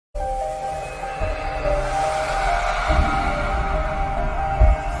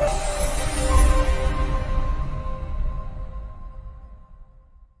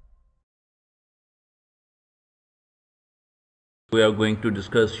We are going to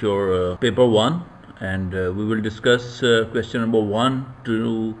discuss your paper 1, and we will discuss question number 1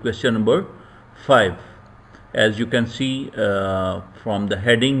 to question number 5. As you can see from the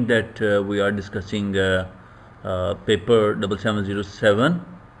heading that we are discussing paper 7707,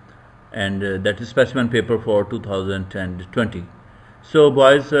 and that is specimen paper for 2020. So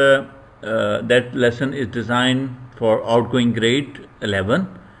boys, that lesson is designed for outgoing grade 11,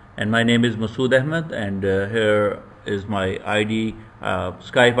 and my name is Masuood Ahmad, and here is my ID,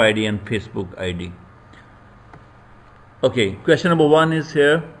 Skype ID and Facebook ID. Okay, question number 1 is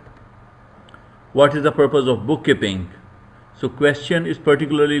here. What is the purpose of bookkeeping? So question is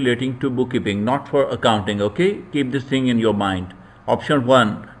particularly relating to bookkeeping, not for accounting. Okay, keep this thing in your mind. Option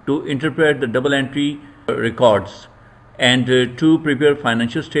 1, to interpret the double entry records, and to prepare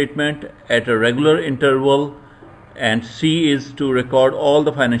financial statement at a regular interval, and C is to record all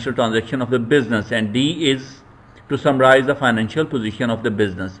the financial transaction of the business, and D is to summarize the financial position of the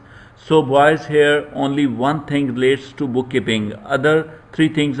business. So boys, here only one thing relates to bookkeeping, other 3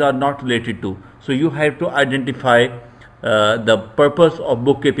 things are not related to. So you have to identify the purpose of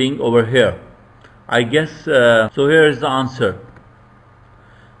bookkeeping over here. I guess so. Here is the answer.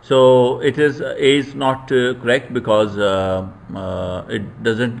 So it is A is not correct because it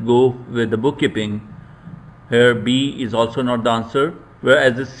doesn't go with the bookkeeping. Here B is also not the answer,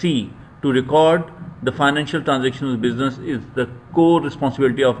 whereas the C, to record the financial transactions of business, is the core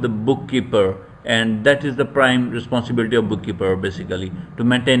responsibility of the bookkeeper, and that is the prime responsibility of bookkeeper, basically, to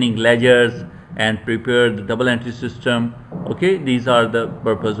maintaining ledgers and prepare the double entry system. Okay, these are the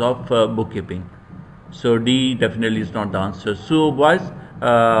purpose of bookkeeping. So D definitely is not the answer. So boys,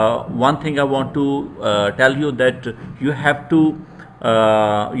 one thing I want to tell you, that you have to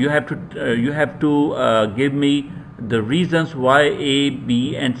give me the reasons why A,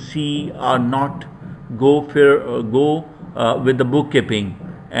 B and C are not go with the bookkeeping,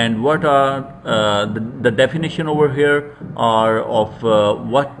 and what are the definition over here are of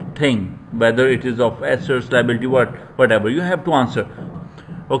what thing, whether it is of assets, liability, whatever you have to answer.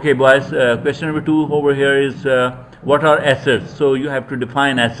 Okay boys, question number 2 over here is what are assets? So you have to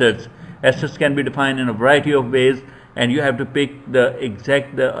define assets. Assets can be defined in a variety of ways, and you have to pick the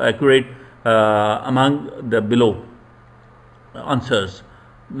accurate among the below answers.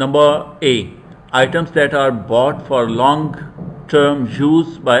 Number A, items that are bought for long-term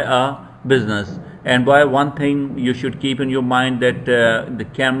use by a business. And by one thing you should keep in your mind, that the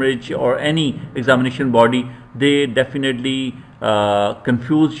Cambridge or any examination body, they definitely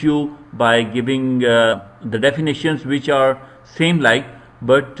confuse you by giving the definitions which are same like,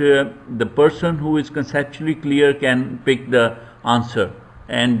 but the person who is conceptually clear can pick the answer,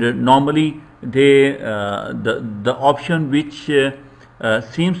 and normally they the option which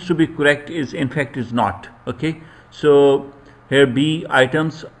seems to be correct is in fact is not. Okay, so here B,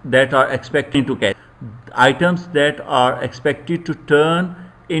 items that are expected to cash, items that are expected to turn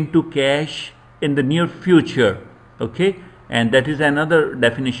into cash in the near future. Okay, and that is another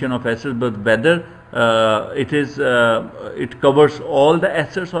definition of assets, but whether it covers all the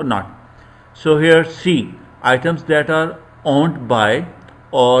assets or not. So here C, items that are owned by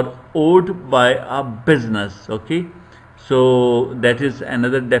or owed by a business. Okay, so that is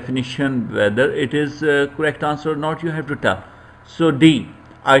another definition. Whether it is correct answer or not, you have to tell. So D,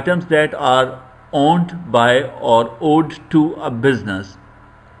 items that are owned by or owed to a business.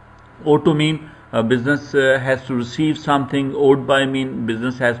 Owed to mean a business has to receive something, owed by mean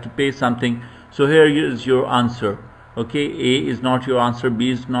business has to pay something. So here is your answer. Okay, A is not your answer, B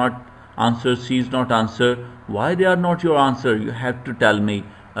is not answer, C is not answer. Why they are not your answer, you have to tell me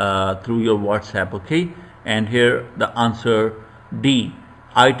through your WhatsApp. Okay, and here the answer D,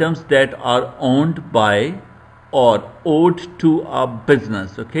 items that are owned by or owed to a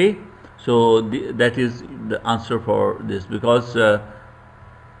business. Okay, so that is the answer for this, because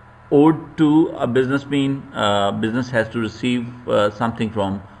owed to a business mean business has to receive something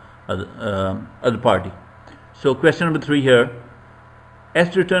from other party. So question number 3 here,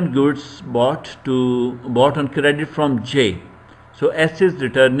 S return goods bought on credit from J. So S is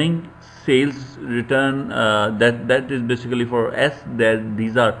returning sales return, that is basically for S, that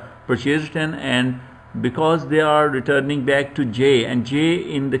these are purchase return, and because they are returning back to J, and J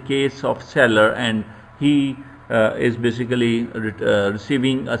in the case of seller, and he is basically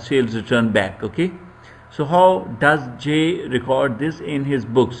receiving a sales return back. Okay, so how does J record this in his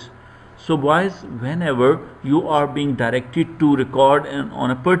books? So boys, whenever you are being directed to record on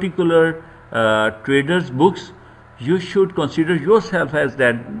a particular trader's books, you should consider yourself as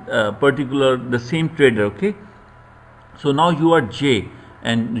that the same trader. Okay, so now you are J,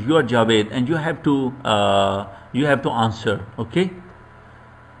 and you are Javed, and you have to answer. Okay.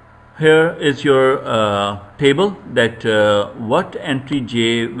 Here is your table that what entry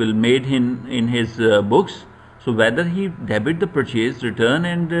J will made in his books. So whether he debit the purchase, return,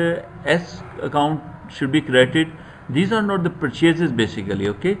 and S account should be credited. These are not the purchases basically.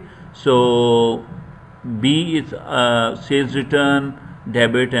 Okay. So B is sales return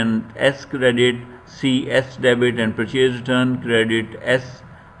debit and S credit. C S debit and purchase return credit. S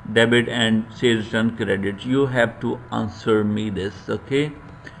debit and sales return credit. You have to answer me this. Okay.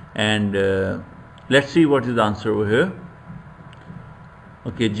 And let's see what is the answer over here.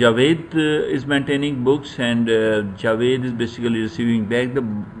 Okay, Javed is maintaining books, and Javed is basically receiving back the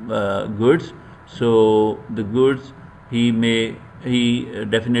goods. So the goods he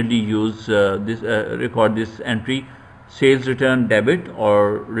definitely use this record this entry, sales return debit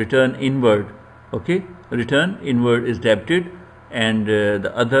or return inward. Okay, return inward is debited, and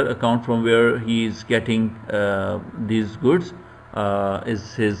the other account from where he is getting these goods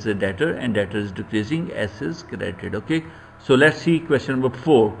is his debtor, and debtor is decreasing, S is credited. Okay, so let's see question number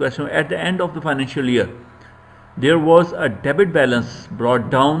 4. Question: at the end of the financial year, there was a debit balance brought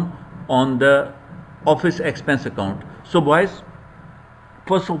down on the office expense account. So boys,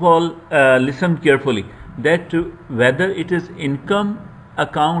 first of all, listen carefully that whether it is income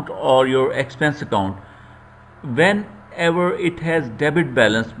account or your expense account, whenever it has debit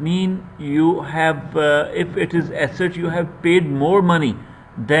balance, mean you have if it is asset, you have paid more money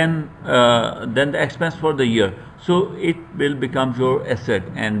than the expense for the year, so it will become your asset.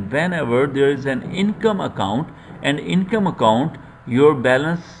 And whenever there is an income account, your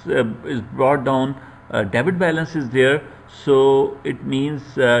balance is brought down, debit balance is there, so it means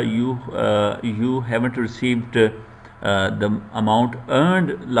you haven't received the amount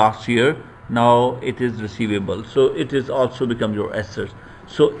earned last year. Now it is receivable, so it is also become your assets.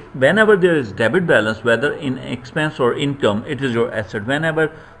 So whenever there is debit balance, whether in expense or income, it is your asset.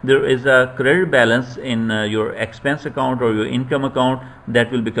 Whenever there is a credit balance in your expense account or your income account, that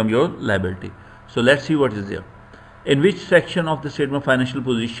will become your liability. So let's see what is there. In which section of the statement of financial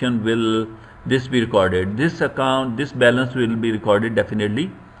position will this be recorded? This balance will be recorded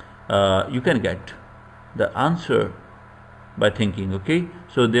definitely. You can get the answer by thinking. Okay,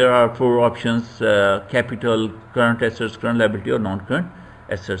 so there are 4 options: capital, current assets, current liability, or non-current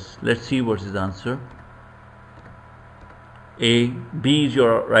assets. Let's see what is the answer. B is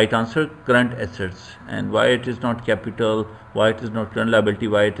your right answer, current assets. And why it is not capital, why it is not current liability,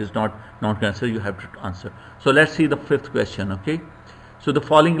 why it is not non-current assets, you have to answer. So let's see the 5th question. Okay, so the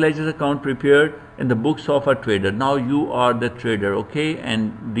following ledger account prepared in the books of a trader. Now you are the trader. Okay,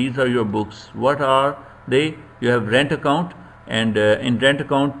 and these are your books. What are they? You have rent account, and in rent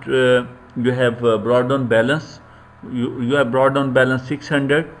account you have brought down balance. You have brought down balance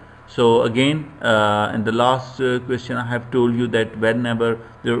 600. So again, in the last question I have told you that whenever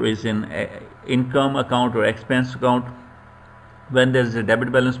there is an income account or expense account, when there is a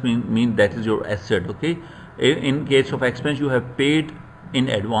debit balance, mean that is your asset. Okay, in case of expense you have paid in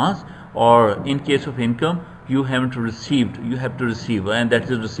advance, or in case of income you haven't received, you have to receive, and that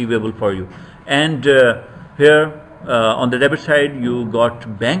is receivable for you. And here on the debit side you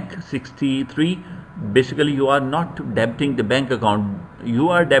got bank 63. Basically you are not debiting the bank account, you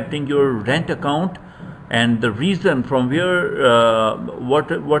are debiting your rent account. And the reason from where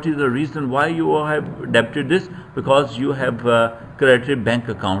what is the reason why you have debited this? Because you have credited bank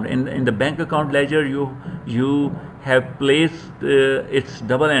account. In the bank account ledger you have placed its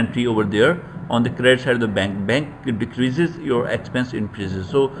double entry over there on the credit side of the bank decreases, your expense increases.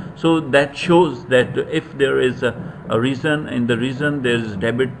 So that shows that if there is a reason, in the reason there is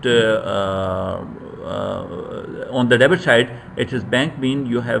debit on the debit side, it is bank, mean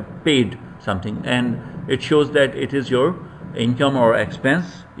you have paid something, and it shows that it is your income or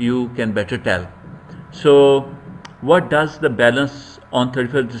expense, you can better tell. So what does the balance on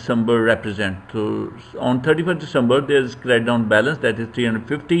 31st December represent? So on 31st December there is credit down balance, that is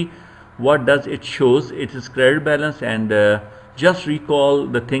 350. What does it shows? It is credit balance. And just recall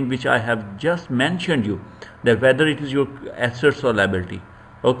the thing which I have just mentioned you, that whether it is your assets or liability.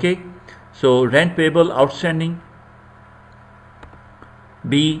 Okay, so rent payable outstanding,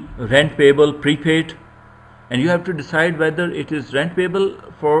 B rent payable prepaid, and you have to decide whether it is rent payable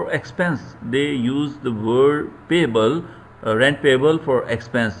for expense. They use the word payable, rent payable for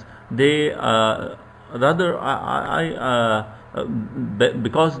expense. They rather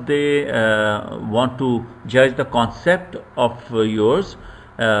because they want to judge the concept of yours,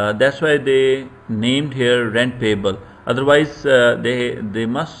 that's why they named here rent payable. Otherwise they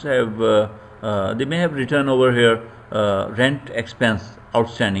must have they may have written over here rent expense,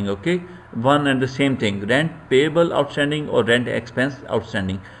 outstanding. Okay, one and the same thing. Rent payable outstanding or rent expense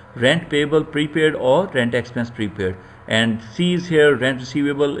outstanding. Rent payable prepaid or rent expense prepaid. And C is here rent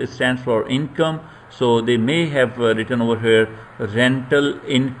receivable. It stands for income. So they may have written over here rental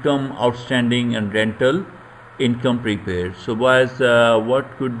income outstanding and rental income prepaid. So boys,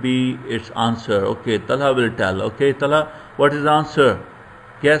 what could be its answer? Okay, Talha will tell. Okay, Talha, what is the answer?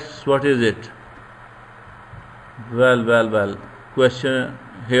 Guess what is it? Well. Question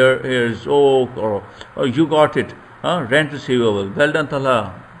here is oh you got it. Rent receivable. Well done,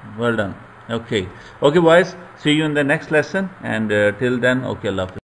 Talha. Well done. Okay, boys. See you in the next lesson. And till then, okay, Allah Hafiz.